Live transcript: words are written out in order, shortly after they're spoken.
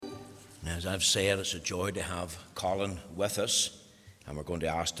As I've said, it's a joy to have Colin with us, and we're going to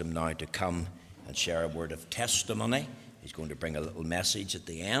ask him now to come and share a word of testimony. He's going to bring a little message at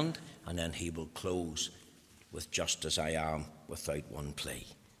the end, and then he will close with "Just as I am," without one plea.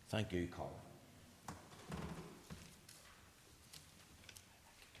 Thank you, Colin.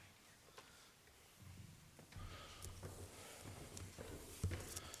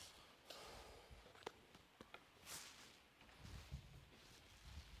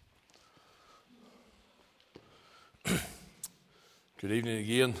 Good evening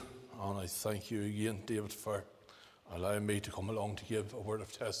again, and I thank you again, David, for allowing me to come along to give a word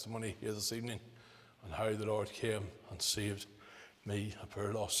of testimony here this evening on how the Lord came and saved me, a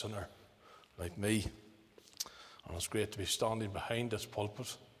poor lost sinner like me. And it's great to be standing behind this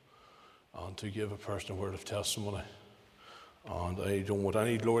pulpit and to give a person a word of testimony. And I don't want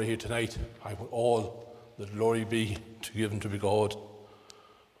any glory here tonight. I want all the glory be to give unto God.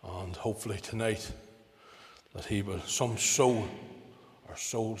 And hopefully tonight that he will, some soul or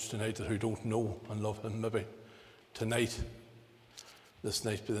souls tonight that who don't know and love him, maybe tonight, this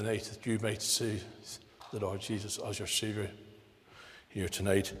night be the night that you might see the Lord Jesus as your Saviour here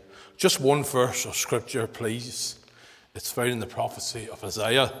tonight. Just one verse of scripture, please. It's found in the prophecy of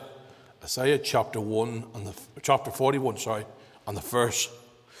Isaiah chapter 41, and the verse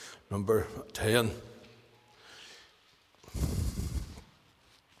number 10.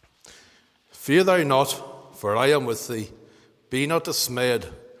 Fear thou not, for I am with thee. Be not dismayed,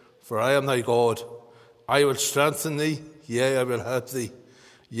 for I am thy God. I will strengthen thee, yea, I will help thee.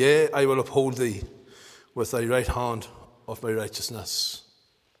 Yea, I will uphold thee with thy right hand of my righteousness.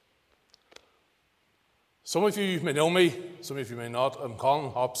 Some of you may know me, some of you may not. I'm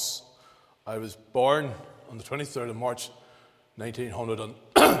Colin Hobbs. I was born on the 23rd of March, 1900, and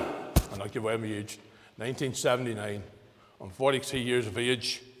I'll give away my age, 1979. I'm 42 years of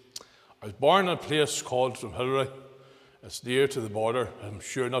age. I was born in a place called Drumhilry. It's near to the border. I'm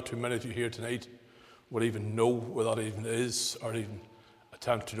sure not too many of you here tonight would even know where that even is, or even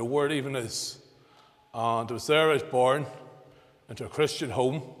attempt to know where it even is. And it was there I was born, into a Christian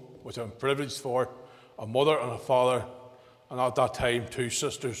home, which I'm privileged for, a mother and a father, and at that time 2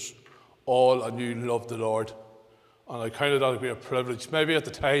 sisters, all I knew loved the Lord. And I counted that a great privilege. Maybe at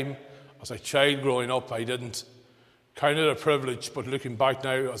the time, as a child growing up, I didn't count it a privilege, but looking back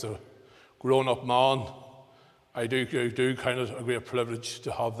now as a grown-up man, I do count it a great privilege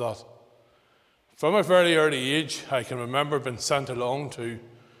to have that. From a very early age, I can remember being sent along to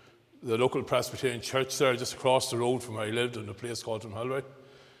the local Presbyterian church there just across the road from where I lived in a place called Drumhilry.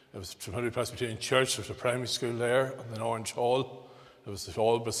 It was Drumhilry Presbyterian Church. There was a primary school there and an Orange Hall. It was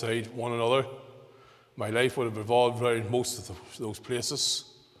all beside one another. My life would have revolved around most of those places.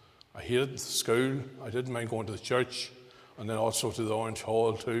 I hated the school. I didn't mind going to the church, and then also to the Orange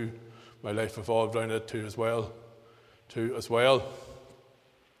Hall too. My life revolved around it too as well. As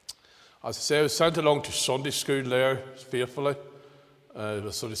I say, I was sent along to Sunday school there faithfully.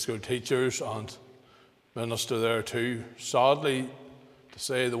 With Sunday school teachers and minister there too. Sadly, to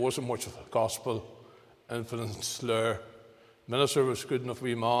say there wasn't much of a gospel influence there. Minister was good enough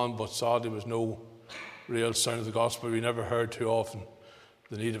wee man, but sadly there was no real sound of the gospel. We never heard too often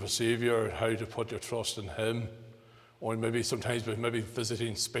the need of a Saviour, or how to put your trust in him. Or maybe sometimes maybe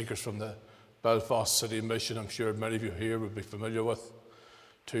visiting speakers from the Belfast City Mission, I'm sure many of you here would be familiar with,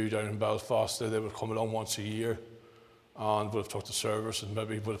 too, down in Belfast. They would come along once a year and would have taught the service and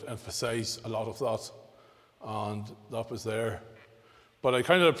maybe would have emphasised a lot of that. And that was there. But I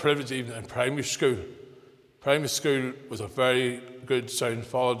kind of had a privilege even in primary school. Primary school was a very good, sound,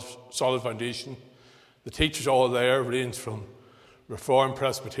 solid foundation. The teachers all there ranged from Reformed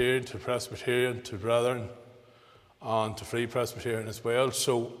Presbyterian to Brethren and to Free Presbyterian as well.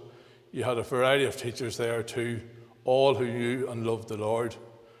 So you had a variety of teachers there too, all who knew and loved the Lord.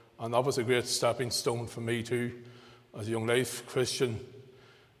 And that was a great stepping stone for me too, as a young life Christian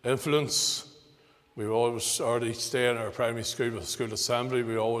influence. We were always already staying in our primary school with the school assembly.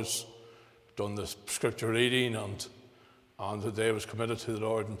 We always done the scripture reading, and the day was committed to the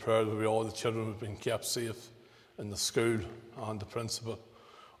Lord in prayer that all the children had been kept safe in the school, and the principal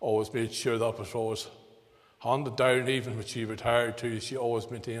always made sure that was always handed down. Even when she retired too, she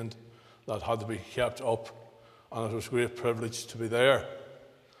always maintained that had to be kept up, and it was a great privilege to be there.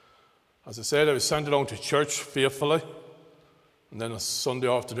 As I said, I was sent along to church faithfully, and then on Sunday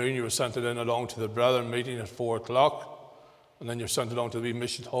afternoon you were sent in along to the Brethren meeting at 4 o'clock, and then you're sent along to the wee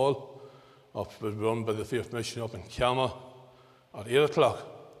mission hall run by the Faith Mission up in Kilma at 8 o'clock.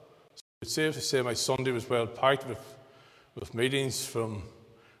 So it's safe to say my Sunday was well packed with meetings, from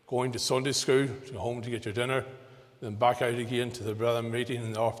going to Sunday school, to go home to get your dinner, then back out again to the brethren meeting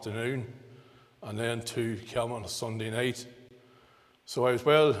in the afternoon, and then to Kelm on a Sunday night. So I was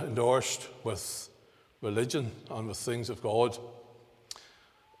well endorsed with religion and with things of God.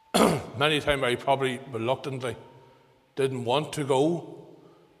 Many times I probably reluctantly didn't want to go,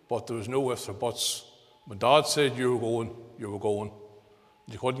 but there was no ifs or buts. When Dad said you were going, you were going.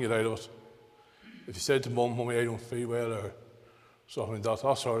 You couldn't get out of it. If you said to Mum, Mummy, I don't feel well, or something like that,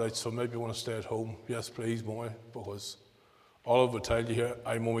 that's all right, so maybe you want to stay at home. Yes, please, Mummy, because Olive would tell you here,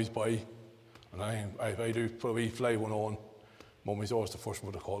 I'm Mummy's boy, and if I do put a wee fly one on, Mummy's always the first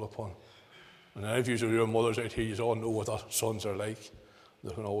one to call upon. And then if you your mothers out here, you all know what that sons are like.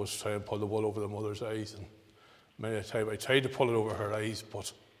 They can always try and pull the wool over the mother's eyes. And many a time I tried to pull it over her eyes,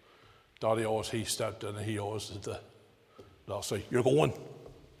 but Daddy always, he stepped in and he always did the last say, you're going.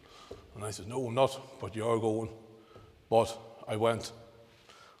 And I said, no, I'm not, but you're going. But I went,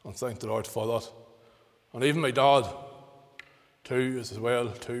 and thank the Lord for that. And even my dad, too, as well,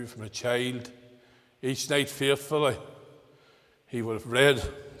 too, from a child, each night faithfully, he would have read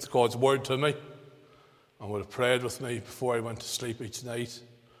God's word to me and would have prayed with me before I went to sleep each night.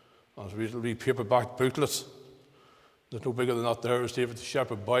 And it was a little wee paperback booklet. There's no bigger than that there. It was David the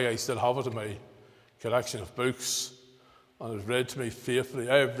Shepherd Boy. I still have it in my collection of books. And it was read to me faithfully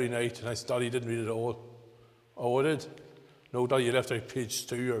every night. And I said, Daddy, you didn't read it all. Oh, I did. No, Daddy, you left out page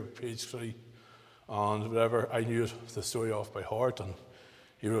 2 or page 3. And whatever, I knew the story off by heart. And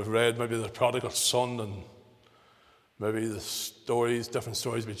he would have read maybe the prodigal son and maybe the stories, different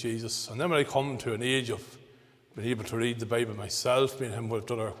stories about Jesus. And then when I come to an age of being able to read the Bible myself, me and him would have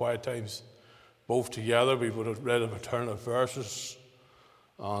done our quiet times both together. We would have read alternative verses,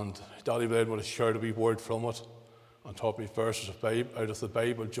 and Daddy would have shared a wee word from it and taught me verses of out of the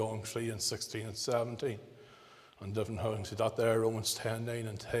Bible, John 3 and 16 and 17, and different things. See that there, Romans 10, 9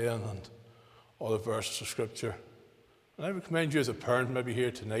 and 10, and other verses of Scripture. And I would commend you as a parent, maybe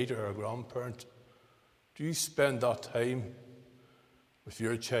here tonight, or a grandparent. Do you spend that time with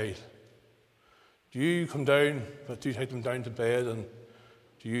your child? Do you come down, do you take them down to bed, and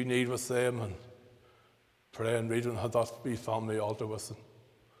do you kneel with them and pray and read and have that wee family altar with them?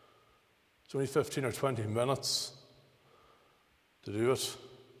 It's only 15 or 20 minutes to do it,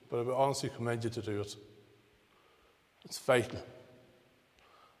 but I would honestly commend you to do it. It's vital.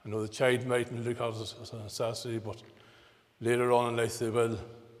 I know the child mightn't look at it as a necessity, but later on in life they will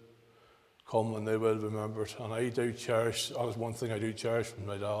come and they will remember it. And I do cherish, that is one thing I do cherish from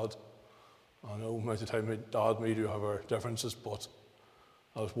my dad. I know most of the time my dad and me do have our differences, but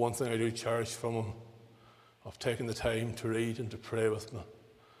that is one thing I do cherish from him, of taking the time to read and to pray with me.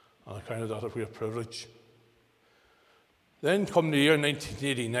 And I kind of that a great privilege. Then come the year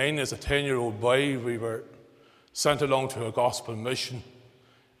 1989, as a 10-year-old boy, we were sent along to a gospel mission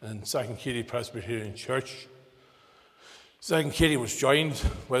in Second Katy Presbyterian Church. Second Katy was joined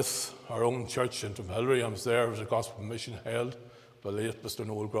with our own church in Drumhillery. I was there. There was a gospel mission held by late Mr.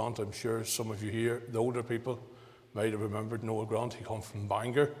 Noel Grant. I'm sure some of you here, the older people, might have remembered Noel Grant. He come from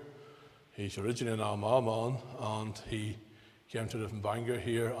Bangor. He's originally an Armagh man, and he came to live in Bangor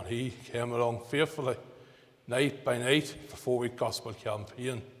here, and he came along faithfully, night by night, for 4-week gospel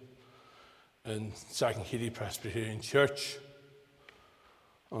campaign in Second Katy Presbyterian Church.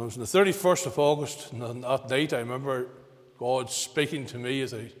 And it was on the 31st of August, and on that night I remember God speaking to me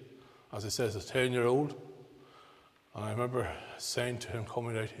as I said, as a 10-year-old. And I remember saying to him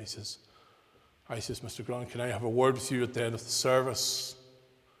coming out, I says, Mr. Grant, can I have a word with you at the end of the service?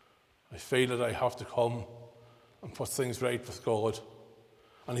 I feel that I have to come and put things right with God.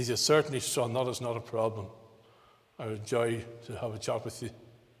 And he said, certainly, son, that is not a problem. I would enjoy to have a chat with you.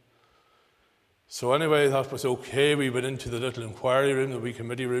 So anyway, that was okay. We went into the little inquiry room, the wee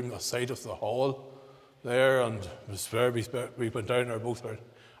committee room, the side of the hall there, and it was where we went down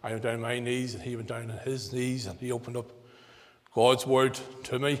I went down on my knees, and he went down on his knees, and he opened up God's word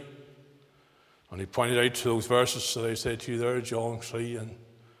to me. And he pointed out to those verses that I said to you there, John 3 and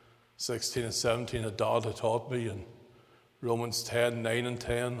 16 and 17, that Dad had taught me, and Romans 10, 9 and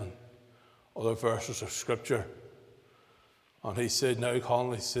 10, and other verses of Scripture. And he said, now,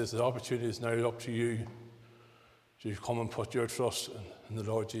 Conley, he says, the opportunity is now up to you to come and put your trust in the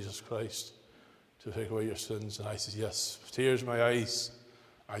Lord Jesus Christ to take away your sins. And I said, yes, with tears in my eyes.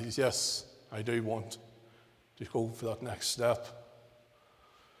 I said, yes, I do want to go for that next step.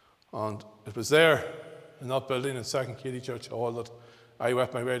 And it was there, in that building in Second Katy Church Hall, that I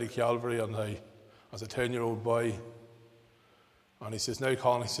went my way to Calvary, and I, as a 10-year-old boy, and he says, now,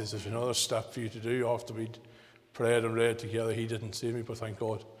 Conley, he says, there's another step for you to do after we'd prayed and read together. He didn't see me, but thank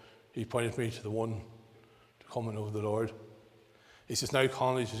God, he pointed me to the one to come and know the Lord. He says, now,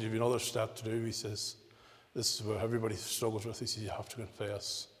 Conley, he says, you have another step to do. He says, this is where everybody struggles with. He says, you have to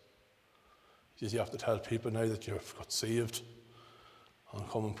confess. He says, you have to tell people now that you've got saved and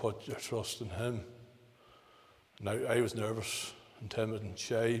come and put your trust in him. Now, I was nervous and timid and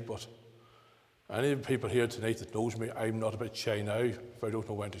shy, but any of the people here tonight that knows me, I'm not a bit shy now if I don't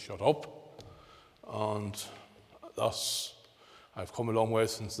know when to shut up. And thus, I've come a long way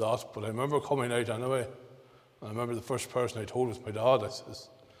since that. But I remember coming out anyway. I remember the first person I told was my dad. I says,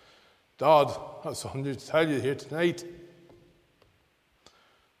 Dad, I have something to tell you here tonight.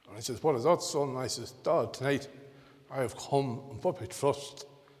 And he says, what is that, son? And I says, Dad, tonight I have come and put my trust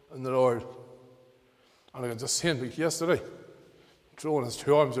in the Lord. And I can just see him like yesterday, throwing his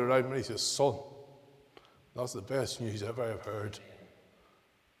two arms around me. He says, son, that's the best news ever I've heard.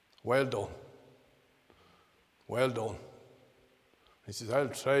 Well done. Well done. He says, I'll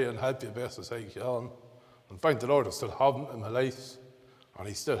try and help you best as I can. And thank the Lord I still have him in my life. And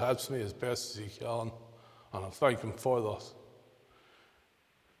he still helps me as best as he can. And I thank him for that.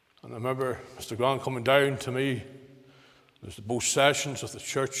 And I remember Mr. Grant coming down to me. There's both sessions of the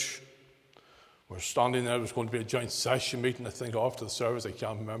church. We're standing there. There was going to be a joint session meeting, I think, after the service. I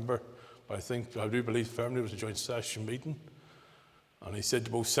can't remember. But I do believe firmly it was a joint session meeting. And he said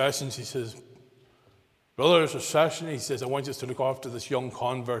to both sessions, he says, brother, there's a session. He says, I want you to look after this young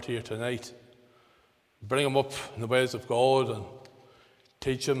convert here tonight. Bring him up in the ways of God and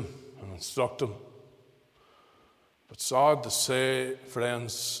teach him and instruct him. But sad to say,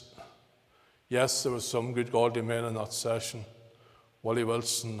 friends, yes, there were some good godly men in that session. Wally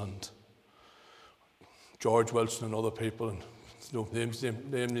Wilson and George Wilson and other people. And no names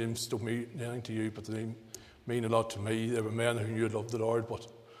don't mean anything to you, but they mean a lot to me. They were men who knew and loved the Lord, but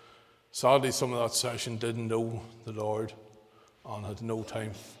sadly some of that session didn't know the Lord and had no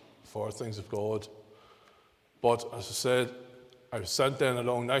time for things of God. But as I said, I was sent then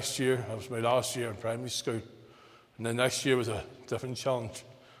along next year. That was my last year in primary school. And then next year was a different challenge,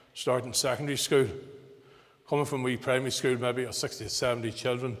 starting secondary school. Coming from wee primary school, maybe of 60 to 70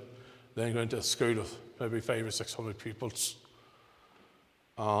 children, then going to a school of maybe 500 or 600 pupils.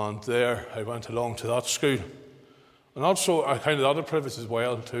 And there I went along to that school. And also I kind of had a privilege as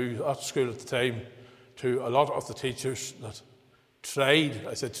well to that school at the time, to a lot of the teachers that tried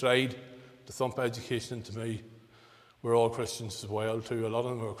to thump education into me were all Christians as well too. A lot of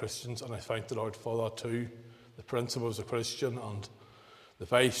them were Christians, and I thank the Lord for that too. The principal was a Christian, and the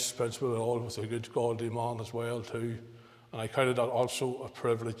vice principal and all was a good godly man as well too. And I counted that also a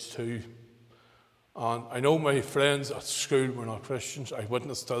privilege too. And I know my friends at school were not Christians. I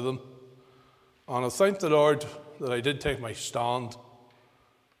witnessed to them. And I thank the Lord that I did take my stand.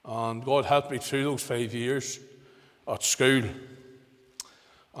 And God helped me through those 5 years at school.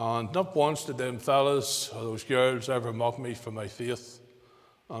 And not once did them fellas or those girls ever mock me for my faith.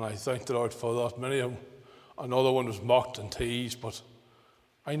 And I thank the Lord for that. Many of them, another one was mocked and teased, but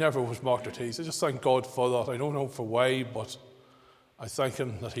I never was mocked or teased. I just thank God for that. I don't know for why, but I thank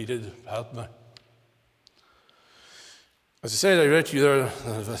him that he did help me. As I said, I read to you there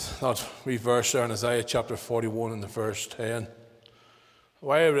that wee verse there in Isaiah chapter 41 and the verse 10.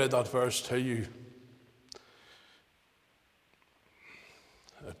 Why I read that verse to you,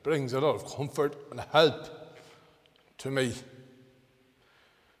 it brings a lot of comfort and help to me.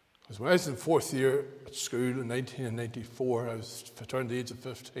 Because when I was in fourth year at school in 1994, I turned the age of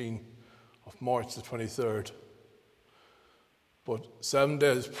 15 of March the 23rd. But 7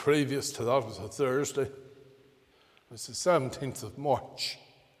 days previous to that was a Thursday. It's the 17th of March.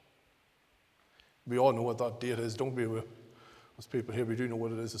 We all know what that date is, don't we? As people here, we do know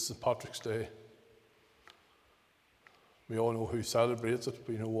what it is. It's St. Patrick's Day. We all know who celebrates it.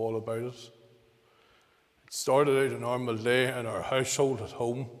 We know all about it. It started out a normal day in our household at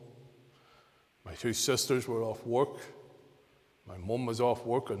home. My two sisters were off work. My mum was off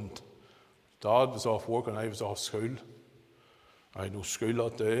work and Dad was off work and I was off school. I had no school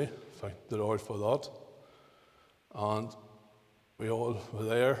that day. Thank the Lord for that. And we all were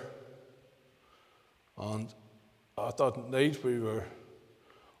there. And at that night we were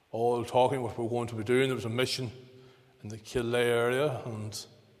all talking what we were going to be doing. There was a mission in the Killay area, and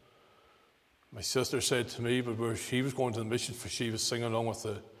my sister said to me, but she was going to the mission, for she was singing along with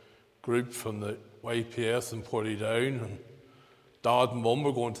the group from the YPS in Portadown, and Dad and Mum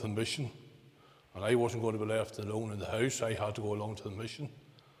were going to the mission, and I wasn't going to be left alone in the house. I had to go along to the mission.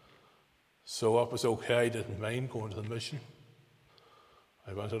 So that was okay. I didn't mind going to the mission.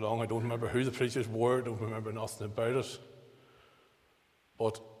 I went along. I don't remember who the preachers were. I don't remember nothing about it.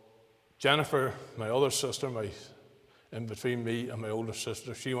 But Jennifer, my other sister, in between me and my older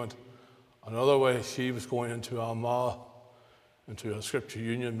sister, she went another way. She was going into Armagh, into a scripture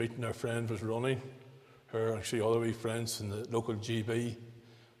union meeting her friend was running. her and other wee friends in the local GB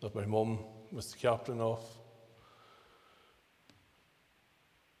that my mum was the captain of.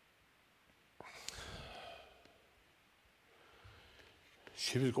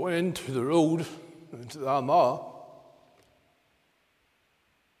 She was going into the road, into the Armagh,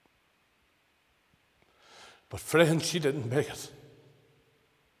 but friends, she didn't make it.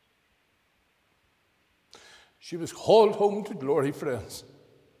 She was called home to glory, friends.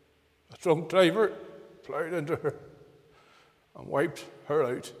 A drunk driver ploughed into her and wiped her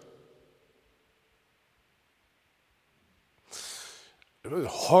out. It was a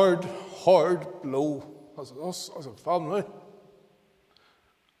hard blow as us, as a family,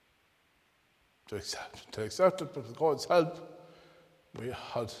 to accept it, but with God's help,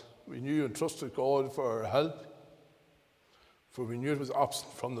 we knew and trusted God for our help, for we knew it was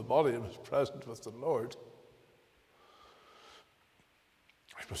absent from the body, it was present with the Lord.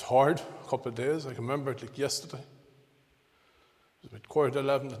 It was hard, a couple of days. I can remember it like yesterday. It was about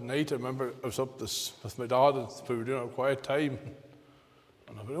 11:15 at night. I remember I was up with my dad, and we were doing a quiet time.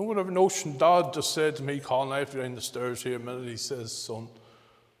 And I don't have a notion, Dad just said to me, Colin, I have to go down the stairs here a minute. He says, son,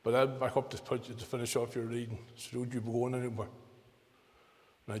 but I'll back up to put you to finish off your reading. So don't you be going anywhere.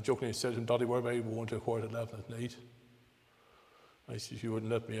 And I jokingly said to him, Daddy, where am I going to 11:15 at night? I said, you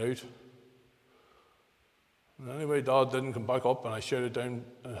wouldn't let me out. And anyway, Dad didn't come back up, and I shouted down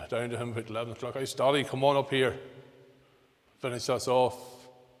to him about 11 o'clock. I said, Daddy, come on up here. Finish us off.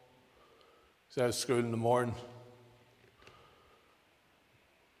 He said, I was school in the morning.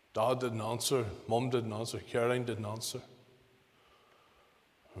 Dad didn't answer. Mum didn't answer. Caroline didn't answer.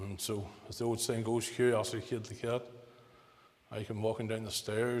 And so, as the old saying goes, curiosity killed the cat. I came walking down the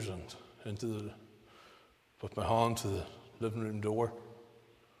stairs and put my hand to the living room door.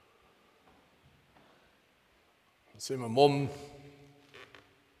 I see my mum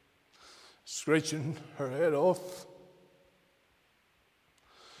scratching her head off.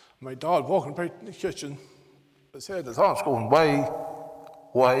 My dad walking about in the kitchen, his head, his arms going,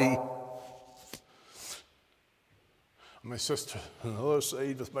 why? And my sister on the other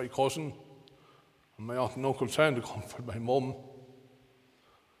side with my cousin and my aunt and uncle trying to comfort my mum.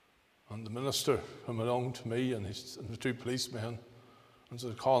 And the minister came along to me and the two policemen and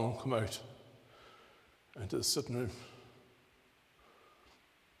said, Colin, come out into the sitting room.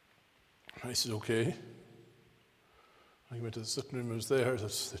 And I said, okay. I went to the sitting room. I was there.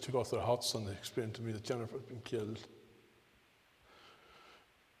 They took off their hats and they explained to me that Jennifer had been killed.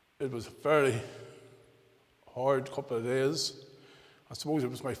 It was a very hard couple of days. I suppose it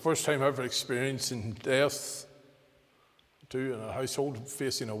was my first time ever experiencing death, too, in a household,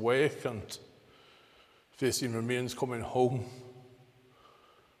 facing a wake and facing remains coming home.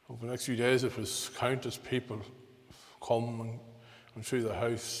 Over the next few days, it was countless people come and through the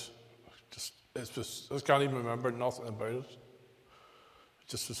house. I can't even remember nothing about it. It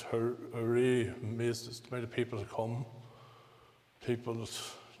just was really amazed at the amount of people that come. People that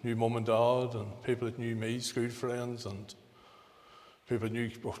knew Mum and Dad, and people that knew me, school friends, and people that knew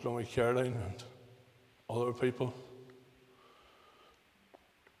Bucklow Caroline, and other people.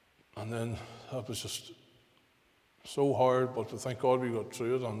 And then that was just so hard, but thank God we got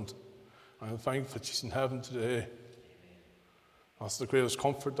through it, and I'm thankful that she's in heaven today. That's the greatest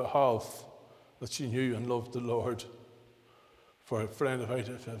comfort to have, that she knew and loved the Lord. For a friend, if I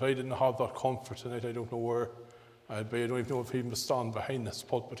didn't have that comfort tonight, I don't know where I'd be. I don't even know if even to stand behind this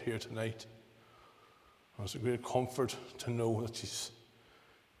pulpit here tonight. And it's a great comfort to know that she's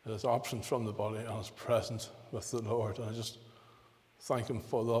absent from the body and is present with the Lord. And I just thank Him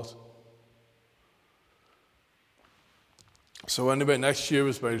for that. So anyway, next year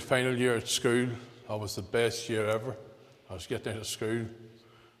was my final year at school. That was the best year ever. I was getting out of school.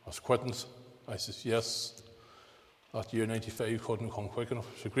 I was quitting. I said yes. That year, 95, couldn't come quick enough.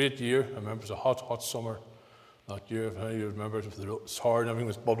 It was a great year. I remember it was a hot summer that year. If any of you remember it, was hard and everything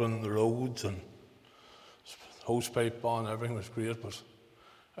was bubbling on the roads and hose pipe on, everything was great. But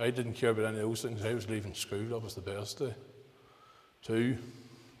I didn't care about any of those things. I was leaving school. That was the best day, too.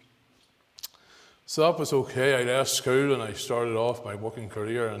 So that was okay. I left school and I started off my working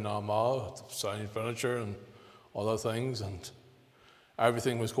career in Armagh, selling furniture and other things, and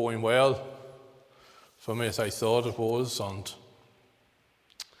everything was going well for me as I thought it was. And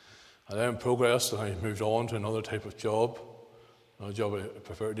I then progressed and I moved on to another type of job. Another job I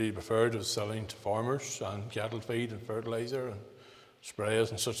preferred was selling to farmers and cattle feed and fertiliser and sprays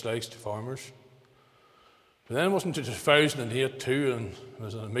and such likes to farmers. But then it wasn't until 2008 too, and there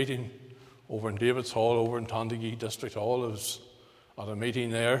was a meeting over in David's Hall, over in Tandagee District Hall. I was at a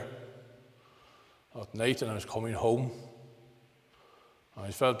meeting there at night and I was coming home.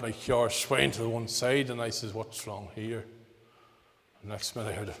 I felt my car swaying to the one side, and I says, "What's wrong here?" And next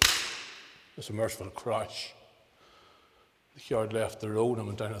minute I heard a merciful crash. The car had left the road and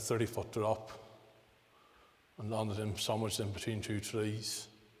went down a 30-foot drop and landed in sandwiched in between two trees.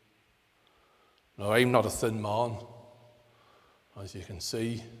 Now, I'm not a thin man, as you can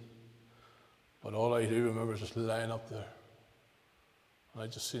see, but all I do remember is just lying up there. And I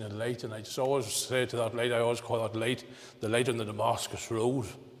just seen a light, and I just always say to that light, I always call that light the light on the Damascus Road.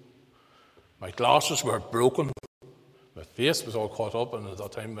 My glasses were broken, my face was all caught up, and at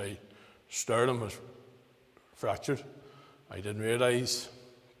that time my sternum was fractured. I didn't realise.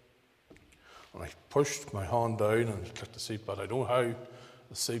 And I pushed my hand down and clicked the seatbelt. I don't know how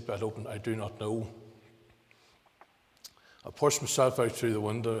the seatbelt opened, I do not know. I pushed myself out through the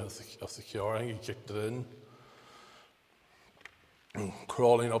window of the car, and he kicked it in. And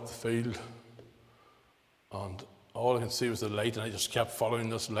crawling up the field, and all I could see was the light, and I just kept following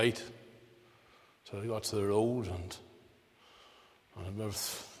this light till I got to the road, and I remember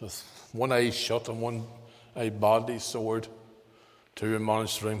with one eye shut and one eye badly sored, I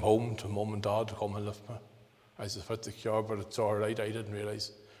managed to ring home to Mum and Dad to come and lift me. I just hit the car, but it's all right. I didn't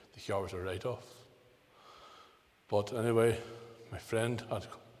realise the car was a write-off. But anyway, my friend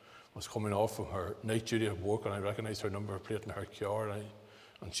was coming off from her night duty at work, and I recognised her number plate in her car,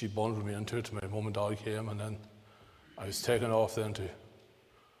 and she bundled me into it. My mum and dad came, and then I was taken off then to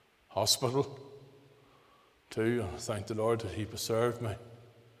hospital too, and I thank the Lord that He preserved me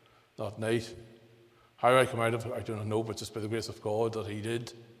that night. How I come out of it, I do not know, but just by the grace of God that He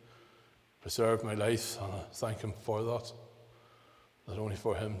did preserve my life, and I thank Him for that. Not only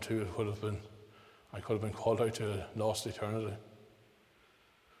for Him too, I could have been called out to a lost eternity.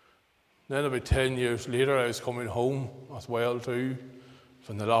 Then about 10 years later, I was coming home as well too,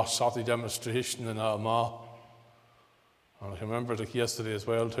 from the last Saturday demonstration in Armagh. And I can remember it like yesterday as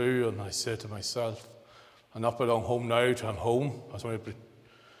well too, and I said to myself, I'm not belong home now till I'm home. I was only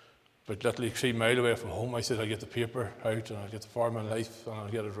about literally 3 miles away from home. I said, I'll get the paper out, and I'll get the Farming Life, and I'll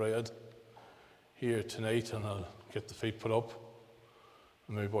get it read here tonight, and I'll get the feet put up,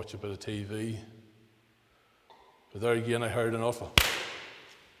 and maybe watch a bit of TV. But there again, I heard enough.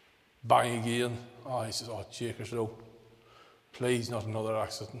 Bang again. Oh, he says, "Oh, Jakers, no. Please, not another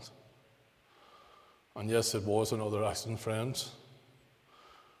accident." And yes, it was another accident, friends.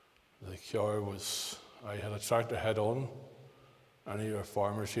 The car was, I had a tractor head on. Any of our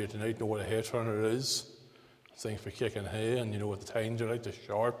farmers here tonight know what a hay turner is. Things for kicking hay, and you know what the tines are like, they're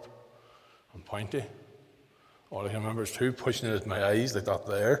sharp and pointy. All I can remember is 2 pushing it at my eyes like that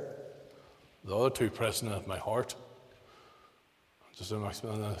there. The other 2 pressing it at my heart. Just the next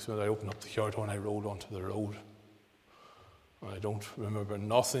minute I opened up the car door and I rolled onto the road. And I don't remember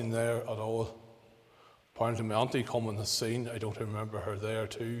nothing there at all. Apparently my auntie come on the scene, I don't remember her there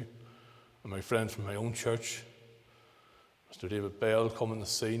too. And my friend from my own church, Mr. David Bell, come on the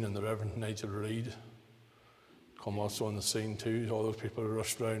scene, and the Reverend Nigel Reid come also on the scene too. All those people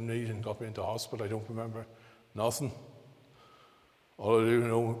rushed around me and got me into hospital. I don't remember nothing. All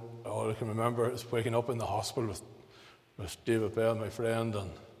I can remember is waking up in the hospital with David Bell, my friend,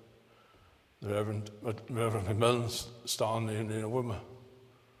 and the Reverend McMillan standing with me.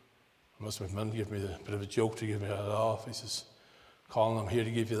 Mr. McMillan gave me a bit of a joke to give me a laugh. He says, "Colin, I'm here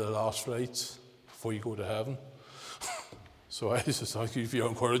to give you the last rites before you go to heaven." So I says, "Thank you for your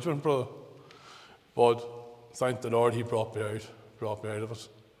encouragement, brother." But thank the Lord, He brought me out of it.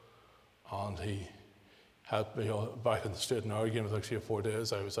 And He helped me back in the state in Oregon with 3 or 4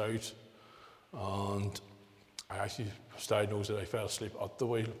 days. I was out, and I actually was diagnosed that I fell asleep at the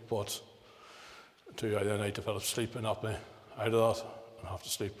wheel, but I developed sleeping apnea out of that, and I have to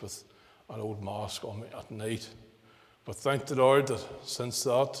sleep with an old mask on me at night. But thank the Lord that since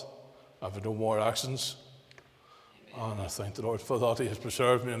that, I've had no more accidents. And I thank the Lord for that. He has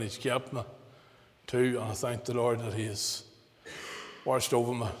preserved me and He's kept me too. And I thank the Lord that He has watched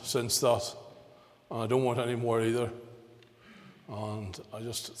over me since that. And I don't want any more either. And I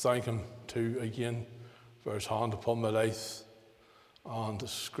just thank Him too again for His hand upon my life. And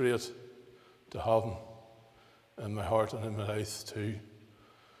it's great to have Him in my heart and in my life too,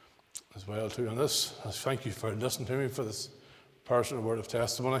 as well too. And this, I thank you for listening to me for this personal word of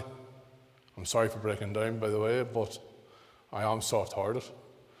testimony. I'm sorry for breaking down, by the way, but I am soft-hearted.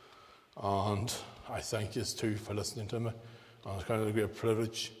 And I thank you too for listening to me. And it's kind of a great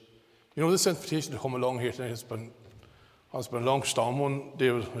privilege. You know, this invitation to come along here tonight has been a long-standing one,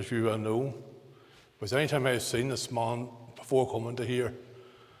 David, as you well know. Because any time I have seen this man before coming to here,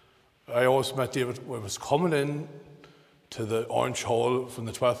 I always met David when I was coming in to the Orange Hall from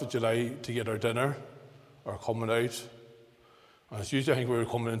the 12th of July to get our dinner, or coming out. And it's usually, I think, we were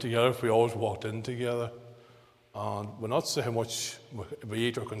coming in together if we always walked in together. And we're not saying how much we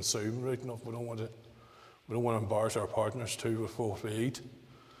eat or consume right enough. We don't want to embarrass our partners too with what we eat.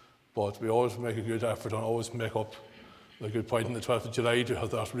 But we always make a good effort and always make up a good point on the 12th of July to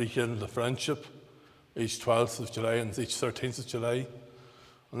have that rekindle the friendship each 12th of July and each 13th of July.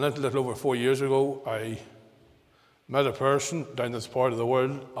 And then a little over 4 years ago, I met a person down this part of the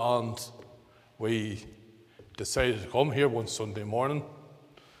world, and we decided to come here one Sunday morning.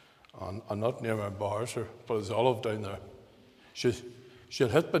 And I'm not near my embarrass her, but it's Olive down there. She'll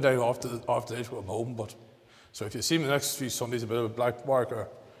hit me now after this we're home, but so if you see me the next few Sundays a bit of a black mark or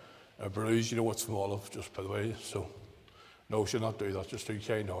a bruise, you know it's from Olive, just by the way. So no, she'll not do that, just too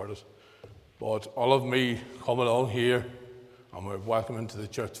kind-hearted. But Olive and me come along here, and we're welcome into the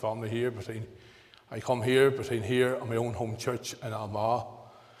church family here. I come here between here and my own home church in Armagh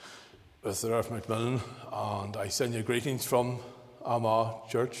with the Reverend Macmillan, and I send you greetings from Armagh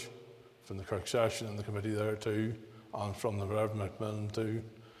Church, from the Kirk Session and the committee there too, and from the Reverend Macmillan too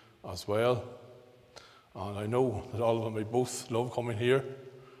as well. And I know that all of them, we both love coming here,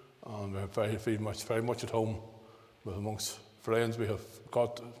 and we're very much at home with amongst friends. We have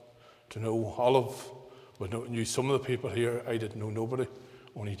got to know Olive. We knew some of the people here. I didn't know nobody.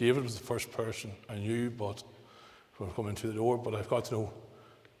 Only David was the first person I knew, but from coming through the door. But I've got to know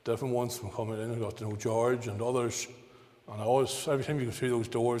different ones from coming in. I got to know George and others. And every time you go through those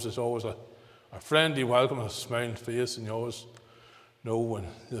doors, there's always a friendly welcome and a smiling face, and you always know when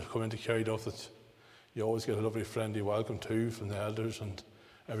they come into Carryduff that you always get a lovely friendly welcome too from the elders and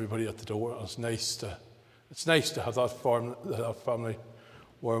everybody at the door. And it's nice to have that family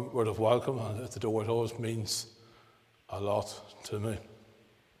word of welcome, and at the door it always means a lot to me.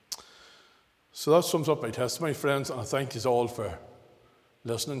 So that sums up my testimony, friends, and I thank you all for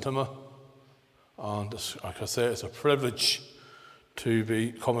listening to me. And like I say, it's a privilege to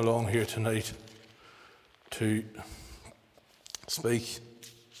be come along here tonight to speak.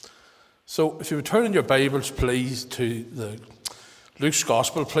 So if you would turn in your Bibles, please, to the Luke's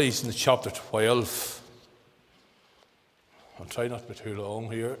Gospel, please, in the chapter 12. I'll try not to be too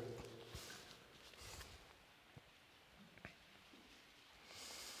long here.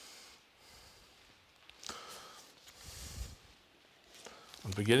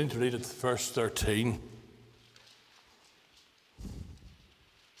 I'm beginning to read at verse 13.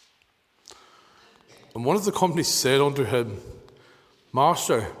 And one of the company said unto him,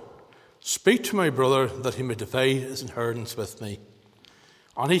 Master, speak to my brother that he may divide his inheritance with me.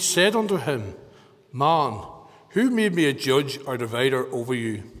 And he said unto him, Man, who made me a judge or divider over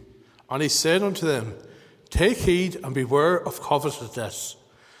you? And he said unto them, Take heed and beware of covetousness,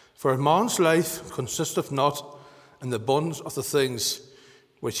 for a man's life consisteth not in the abundance of the things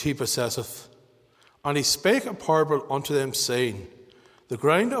which he possesseth. And he spake a parable unto them, saying, The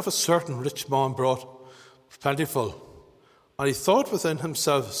ground of a certain rich man brought plentiful. And he thought within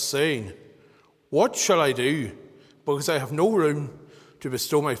himself, saying, What shall I do, because I have no room to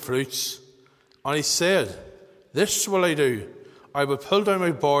bestow my fruits? And he said, This will I do. I will pull down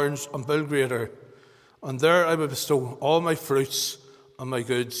my barns and build greater, and there I will bestow all my fruits and my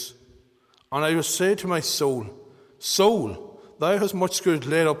goods. And I will say to my soul, Soul, thou hast much good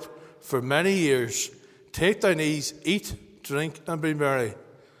laid up for many years. Take thine ease, eat, drink, and be merry.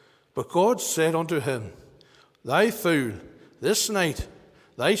 But God said unto him, Thy fool, this night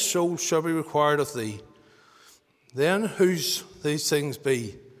thy soul shall be required of thee. Then whose these things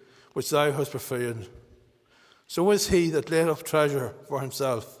be, which thou hast prepared? So is he that laid up treasure for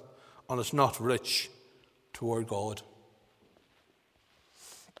himself, and is not rich toward God.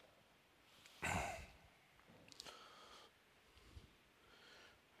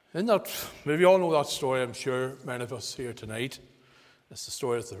 In that, maybe you all know that story, I'm sure many of us here tonight. It's the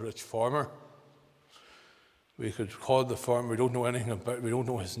story of the rich farmer. We could call the farmer, we don't know anything about, we don't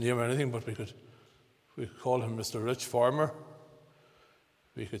know his name or anything, but we could call him Mr. Rich Farmer.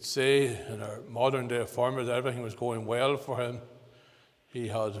 We could say in our modern day farmer that everything was going well for him. He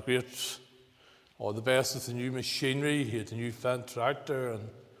had all the best of the new machinery. He had the new Fendt tractor and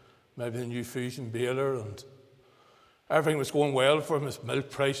maybe the new Fusion baler, and everything was going well for him. His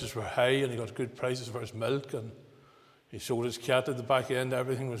milk prices were high and he got good prices for his milk, and he sold his cat at the back end.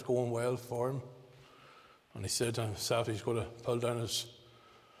 Everything was going well for him. And he said to himself he's going to pull down his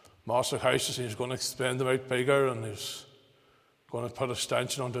master houses, and he's going to expand them out bigger, and he's going to put a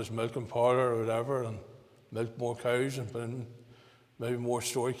stanchion onto his milking parlour or whatever, and milk more cows and put in maybe more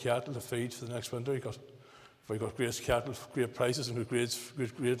story cattle to feed for the next winter. He got great cattle, great prices and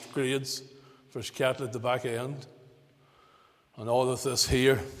great grades for his cattle at the back end. And all of this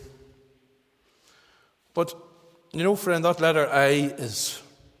here. But You know, friend, that letter A is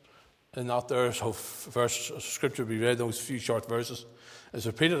in that there, so verse scripture we read, those few short verses, is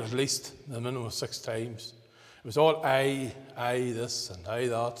repeated at least a minimum of 6 times. It was all I this and I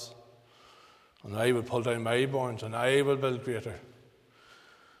that, and I will pull down my barns and I will build greater.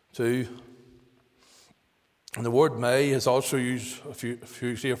 2. And the word may is also used a few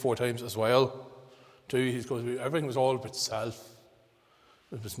 3 or 4 times as well. 2, he's going to be, everything was all about self.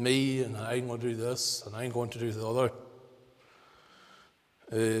 It was me, and I'm going to do this, and I'm going to do the other.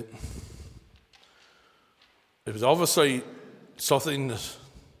 It was obviously something that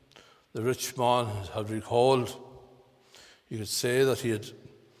the rich man had recalled. You could say that he had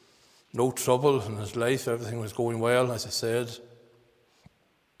no trouble in his life, everything was going well, as I said.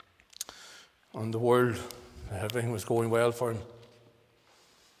 And the world, everything was going well for him.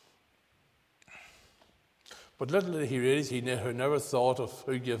 But little did he realize, he never thought of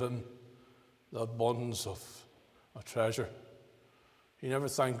who gave him that abundance of treasure. He never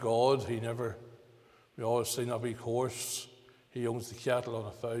thanked God. We always sing that wee chorus, he owns the cattle on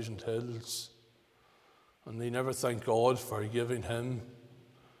 1,000 hills. And he never thanked God for giving him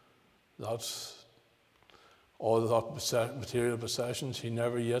all that material possessions. He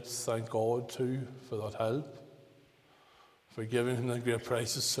never yet thanked God too for that help, for giving him the great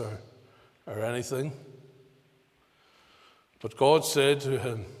prices or anything. But God said to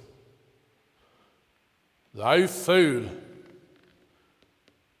him, "Thou fool,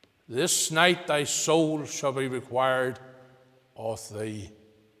 this night thy soul shall be required of thee."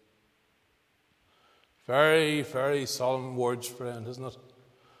 Very, very solemn words, friend, isn't it?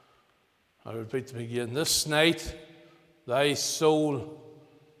 I repeat them again. This night thy soul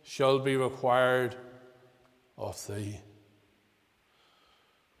shall be required of thee.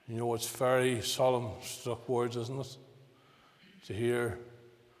 You know, it's very solemn struck words, isn't it? To hear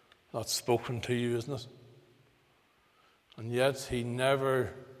that spoken to you, isn't it? And yet he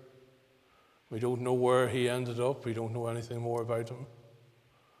never, we don't know where he ended up. We don't know anything more about him.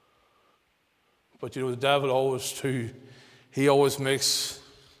 But you know, the devil he always makes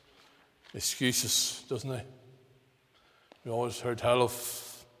excuses, doesn't he? We always heard tell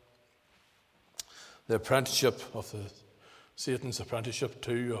of the apprenticeship, of Satan's apprenticeship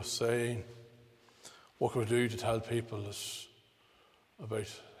too, of saying, what can we do to tell people about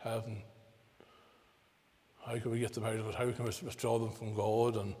heaven? How can we get them out of it? How can we withdraw them from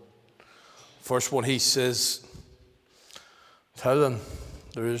God? And first one he says, tell them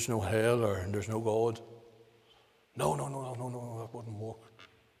there is no hell or there's no God. No, that wouldn't work.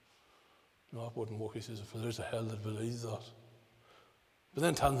 No, that wouldn't work. He says, if there's a hell that believes that. But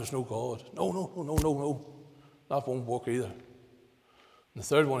then tell them there's no God. No. That won't work either. And the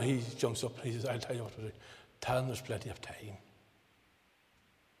third one, he jumps up and he says, I'll tell you what to do. Tell them there's plenty of time.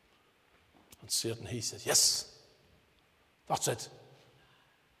 And Satan, he says, yes, that's it.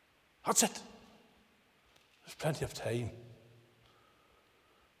 That's it. There's plenty of time.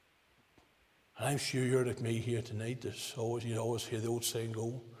 And I'm sure you're like me here tonight. You always hear the old saying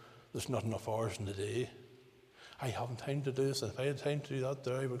go, there's not enough hours in the day. I haven't time to do this. And if I had time to do that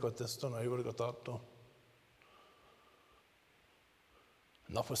there, I would have got this done, I would have got that done.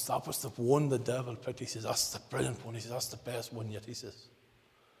 And that was the one the devil picked. He says, that's the brilliant one. He says, that's the best one yet, he says.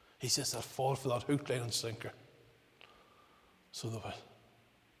 He says, I'll fall for that hook, line and sinker. So they will.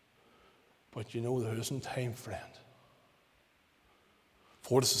 But you know, there isn't time, friend.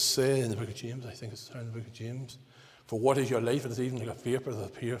 For what does it say in the book of James? I think it's in the book of James. For what is your life? It is even like a vapor that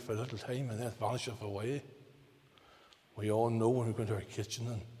appears for a little time and then it vanisheth away. We all know when we go into our kitchen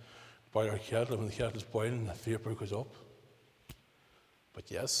and boil our kettle, when the kettle's boiling, the vapor goes up. But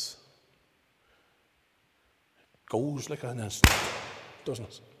yes, it goes like an instant, doesn't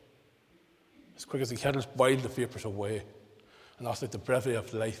it? As quick as the kettle's boiled, the vapor's away. And that's like the brevity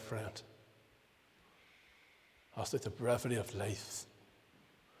of life, friend. That's like the brevity of life.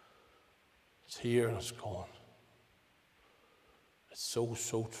 It's here and it's gone. It's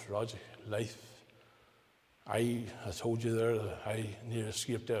so tragic. Life. I told you there that I nearly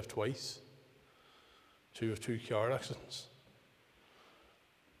escaped death twice. Two car accidents.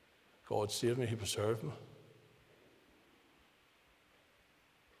 God saved me, he preserved me.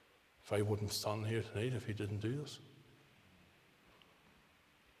 If I wouldn't stand here tonight if he didn't do this.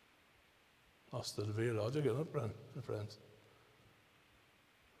 That's the very logic, isn't it, friends?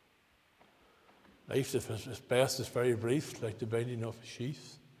 Life is best is very brief, like the binding of a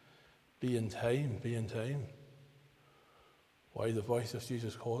sheath. Be in time, be in time. Why the voice of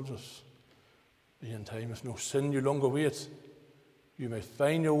Jesus calls us. Be in time. If no sin you longer wait, you may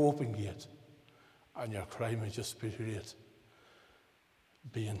find your open gate, and your cry may just be great.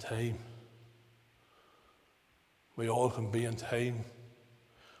 Be in time. We all can be in time.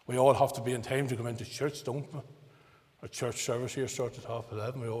 We all have to be in time to come into church, don't we? Our church service here starts at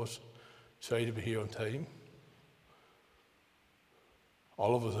 11:30. We always try to be here on time.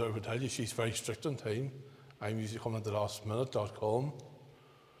 All of us there would tell you she's very strict on time. I'm usually coming at the last minute.com.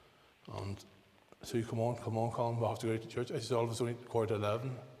 And so come on, we have to go out to church. I said, all of us only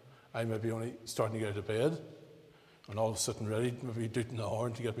 11:15. I may be only starting to get out of bed. And all of us sitting ready, maybe tooting the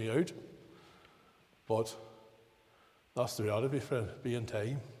horn to get me out. But that's the reality, friend. Be in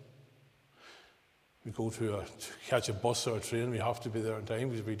time. We go to catch a bus or a train, we have to be there in time,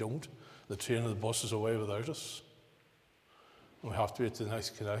 because if we don't, the train or the bus is away without us. And we have to be at the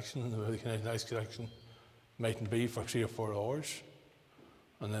next connection. The next connection mightn't be for 3 or 4 hours.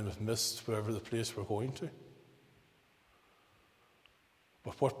 And then we've missed wherever the place we're going to.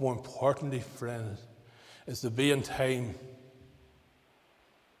 But what more importantly, friend, is to be in time.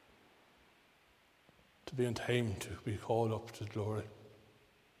 To be in time to be called up to glory.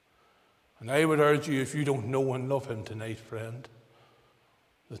 And I would urge you, if you don't know and love him tonight, friend,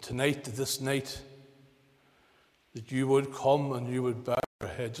 that tonight, this night, that you would come and you would bow your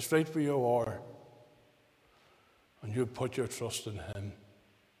head just right where you are, and you would put your trust in him.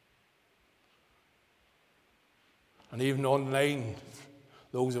 And even online,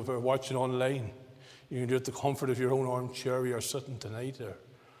 those of you who are watching online, you can do it at the comfort of your own armchair where you're sitting tonight,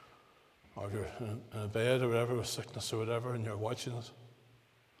 or you're in a bed or whatever, with sickness or whatever, and you're watching it.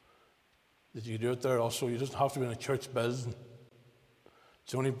 That you do it there also. You don't have to be in a church building.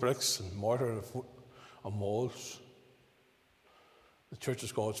 It's only bricks and mortar and walls. The church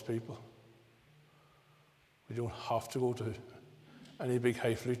is God's people. We don't have to go to any big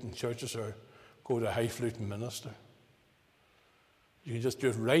highfalutin churches or go to a highfalutin minister. You can just do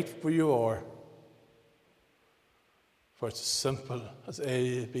it right where you are. For it's as simple as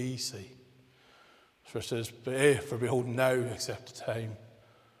A, B, C. So it says, A, for behold now accept the time.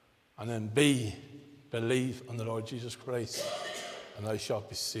 And then B, believe on the Lord Jesus Christ, and thou shalt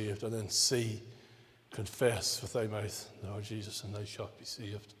be saved. And then C, confess with thy mouth the Lord Jesus, and thou shalt be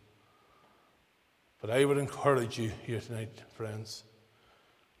saved. But I would encourage you here tonight, friends,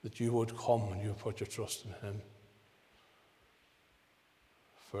 that you would come and you would put your trust in him.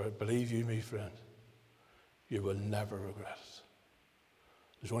 For believe you me, friend, you will never regret it.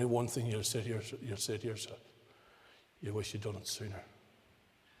 There's only one thing you'll say to yourself. You wish you'd done it sooner.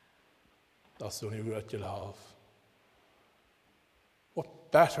 That's the only regret you'll have.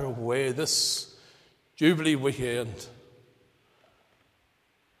 What better way, this Jubilee weekend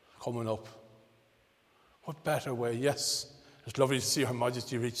coming up, what better way? Yes, it's lovely to see Her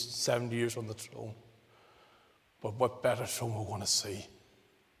Majesty reach 70 years on the throne. But what better throne we want to see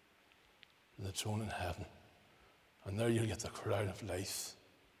than the throne in heaven? And there you'll get the crown of life.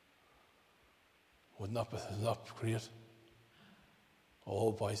 Wouldn't that be great?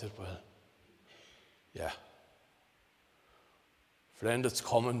 All boys it will. Yeah. Friend, it's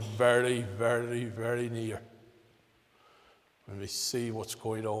coming very, very, very near. When we see what's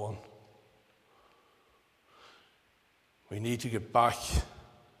going on, we need to get back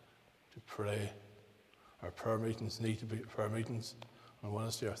to pray. Our prayer meetings need to be prayer meetings on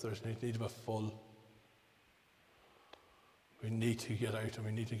Wednesday or Thursday need to be full. We need to get out, and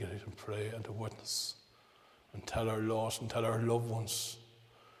we need to get out and pray and to witness and tell our lost and tell our loved ones,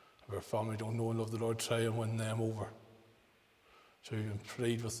 if our family don't know and love the Lord, try and win them over. To even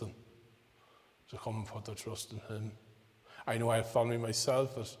plead with them to come and put their trust in him. I know I have family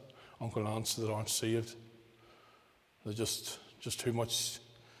myself, as Uncle and Aunts, that aren't saved. They're just too much.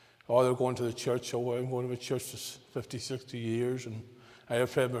 Oh, they're going to the church. Oh, I'm going to the church for 50, 60 years. And I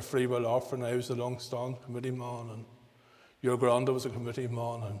have paid my free will offering. I was a long-standing committee man. And your granda was a committee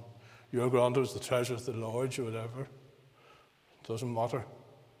man. And your granda was the treasurer of the Lodge or whatever. It doesn't matter.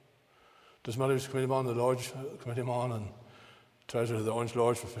 It doesn't matter if he's a committee man, the Lodge committee man, and treasurer of the Orange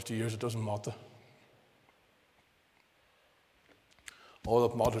Lodge for 50 years. It doesn't matter. All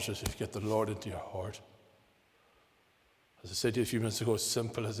that matters is if you get the Lord into your heart. As I said to you a few minutes ago,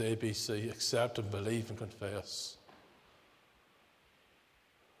 simple as ABC, accept and believe and confess.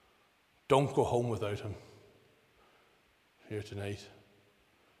 Don't go home without him here tonight.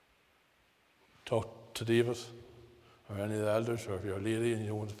 Talk to David or any of the elders, or if you're a lady and you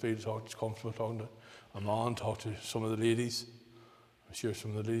don't want to feel comfortable talking to a man, talk to some of the ladies. I'm sure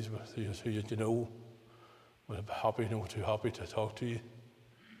some of the ladies who you know will be happy, not too happy to talk to you.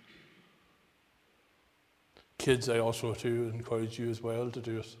 Kids, I also too encourage you as well to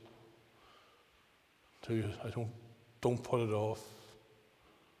do it. Don't put it off.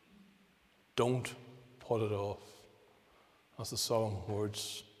 Don't put it off. That's the solemn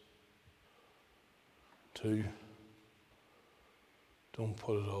words. 2, Don't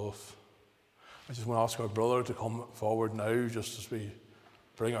put it off. I just want to ask our brother to come forward now, just as we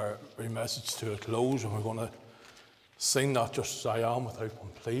bring our message to a close, and we're going to sing that just as I am without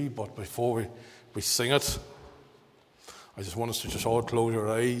one plea. But before we sing it, I just want us to just all close our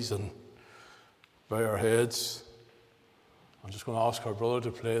eyes and bow our heads. I'm just going to ask our brother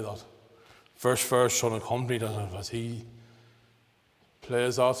to play that first verse unaccompanied, and as he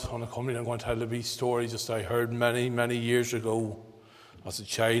plays that unaccompanied, I'm going to tell a wee story just I heard many, many years ago as a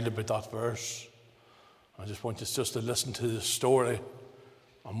child about that verse. I just want you just to listen to the story,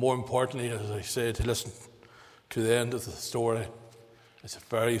 and more importantly, as I say, to listen to the end of the story. It's a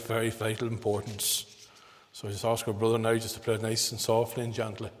very, very vital importance. So I just ask our brother now just to play nice and softly and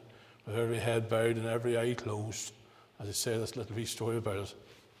gently, with every head bowed and every eye closed, as I say this little wee story about it.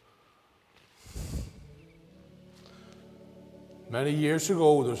 Many years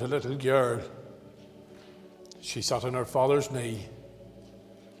ago, there was a little girl. She sat on her father's knee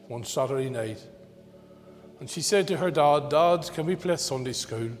one Saturday night, and she said to her dad, "Dad, can we play Sunday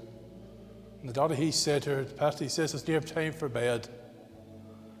school?" And the daddy, he said to her, "Pat," he says, "it's near time for bed."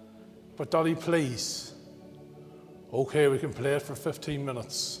 "But Daddy, please." "Okay, we can play it for 15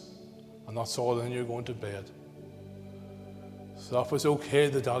 minutes, and that's all, then you're going to bed." So that was okay.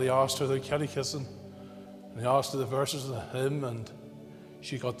 The daddy asked her the catechism, and he asked her the verses of the hymn, and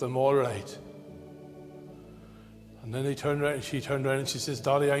she got them all right. And then she turned around and she says,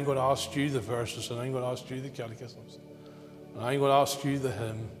 "Daddy, I'm going to ask you the verses, and I'm going to ask you the catechisms, and I'm going to ask you the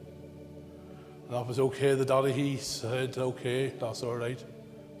hymn." And that was okay. The daddy, he said, "Okay, that's all right.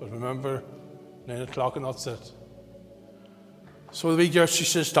 But remember, 9 o'clock and that's it." So the wee girl, she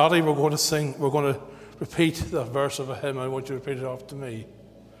says, "Daddy, we're going to repeat the verse of a hymn. I want you to repeat it after me."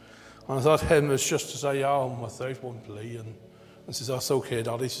 And that hymn is "Just As I Am," without one plea. And she says, "That's okay,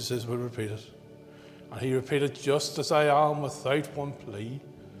 Daddy." She says, "We'll repeat it." And he repeated, "Just as I am, without one plea.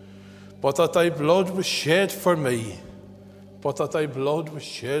 But that thy blood was shed for me. But that thy blood was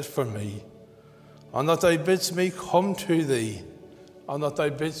shed for me. And that thou bidst me come to thee. And that thou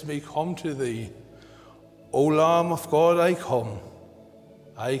bidst me come to thee. O Lamb of God, I come.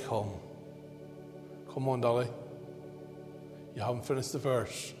 I come." Come on, Dolly. You haven't finished the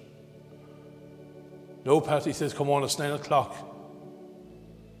verse. "No, Pat," he says, "come on, it's 9 o'clock.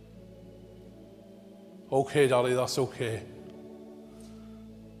 "Okay, Daddy, that's okay."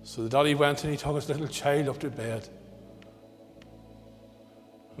 So the daddy went and he took his little child up to bed.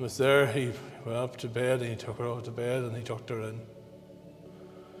 And was there, he went up to bed and he took her up to bed and he tucked her in.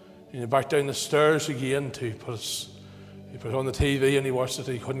 And he went back down the stairs again to he put on the TV and he watched it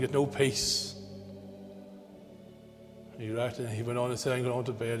and he couldn't get no peace. He went on and said, "I'm going on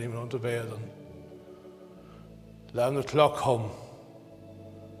to bed." He went on to bed, and 11 o'clock come,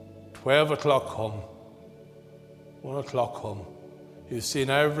 12 o'clock come, 1 o'clock come. He was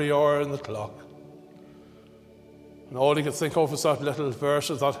seeing every hour in the clock. And all he could think of was that little verse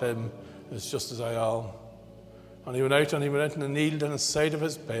of that hymn, "It's just as I am." And he went out and he kneeled in the side of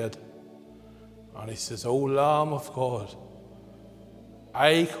his bed. And he says, "O Lamb of God,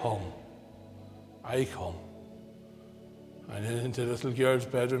 I come, I come." And then into the little girl's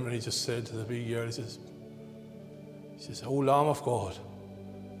bedroom, and he just said to the wee girl, he says, "O Lamb of God,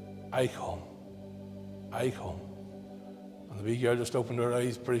 I come, I come." And the wee girl just opened her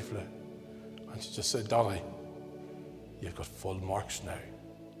eyes briefly, and she just said, "Daddy, you've got full marks now."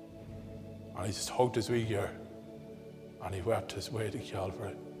 And he just hugged his wee girl, and he wept his way to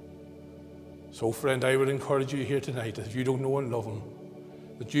Calvary. So, friend, I would encourage you here tonight, if you don't know and love him,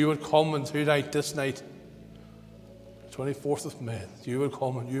 that you would come and tonight, this night, 24th of May, that you would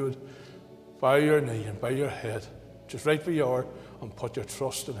come and you would bow your knee and bow your head, just right where you are, and put your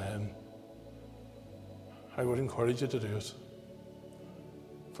trust in him. I would encourage you to do it.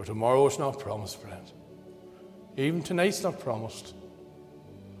 For tomorrow is not promised, friend. Even tonight's not promised.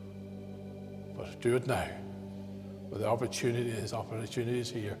 But do it now. But the opportunity is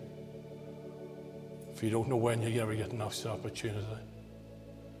here. If you don't know when you're ever get enough opportunity.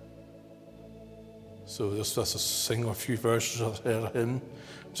 So let's sing a few verses of the hymn,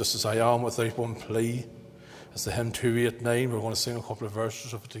 "Just As I Am," without one plea. It's the hymn 289. We're going to sing a couple of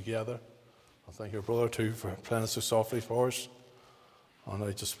verses of it together. I thank your brother too for playing it so softly for us. And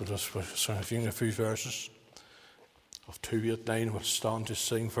I just sing a few verses of 289. We'll stand to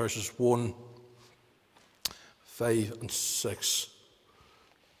sing verses 1, 5 and 6.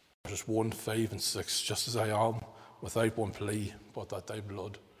 Verses 1, 5 and 6. "Just as I am, without one plea, but that thy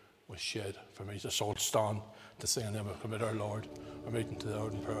blood was shed for me." Just all stand to sing, and then we'll commit our Lord, our meeting to the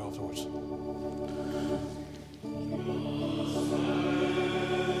Lord in prayer afterwards.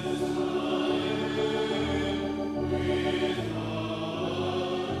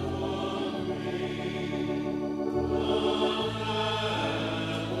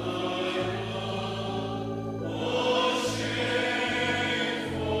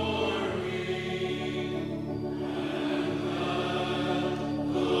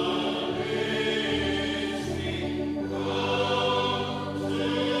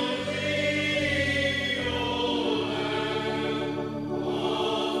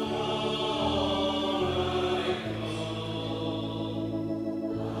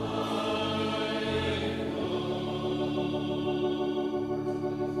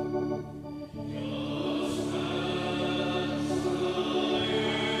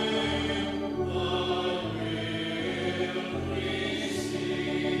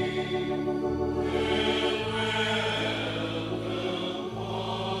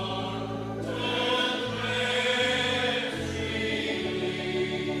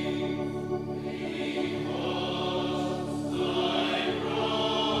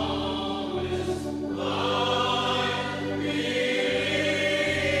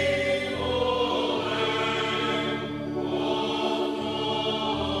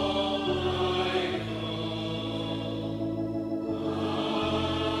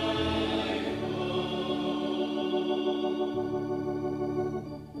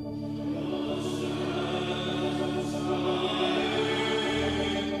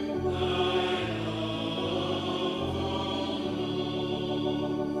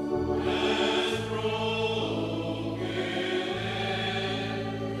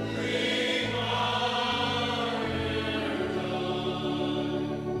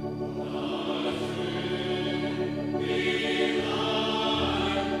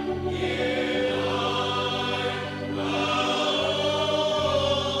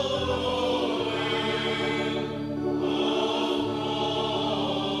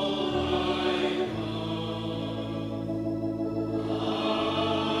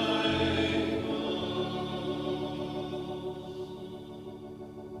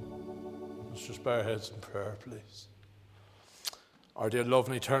 Let's just bow our heads in prayer, please. Our dear,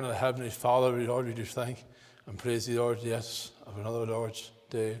 loving, eternal, heavenly Father, Lord, we do thank and praise you, Lord, yes, of another Lord's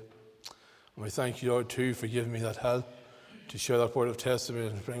day. And we thank you, Lord, too, for giving me that help to share that word of testimony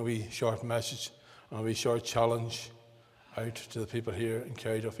and bring a wee short message and a wee short challenge out to the people here in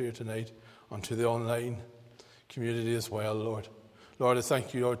Carrickduff here tonight and to the online community as well, Lord. Lord, I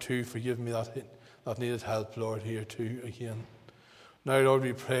thank you, Lord, too, for giving me that needed help, Lord, here too again. Now, Lord,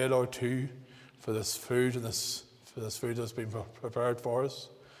 we pray, Lord, too, for this food and for this food that's been prepared for us.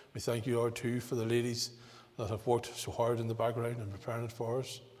 We thank you, Lord, too, for the ladies that have worked so hard in the background and preparing it for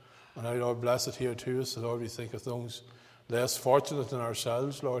us. And now, Lord, bless it here to us. So, Lord, we think of those less fortunate than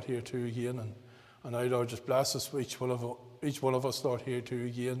ourselves, Lord, here too again. And now, Lord, just bless us, each one of us, Lord, here too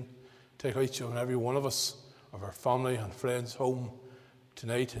again. Take each and every one of us, of our family and friends, home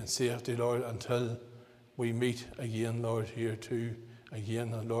tonight in safety, Lord, until we meet again, Lord, here too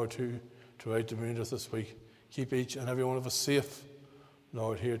again. And, Lord, too, throughout the remainder of this week. Keep each and every one of us safe,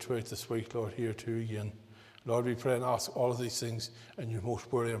 Lord, here throughout this week, Lord, here too again. Lord, we pray and ask all of these things in your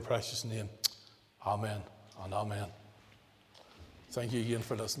most worthy and precious name. Amen and amen. Thank you again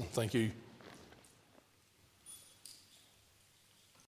for listening. Thank you.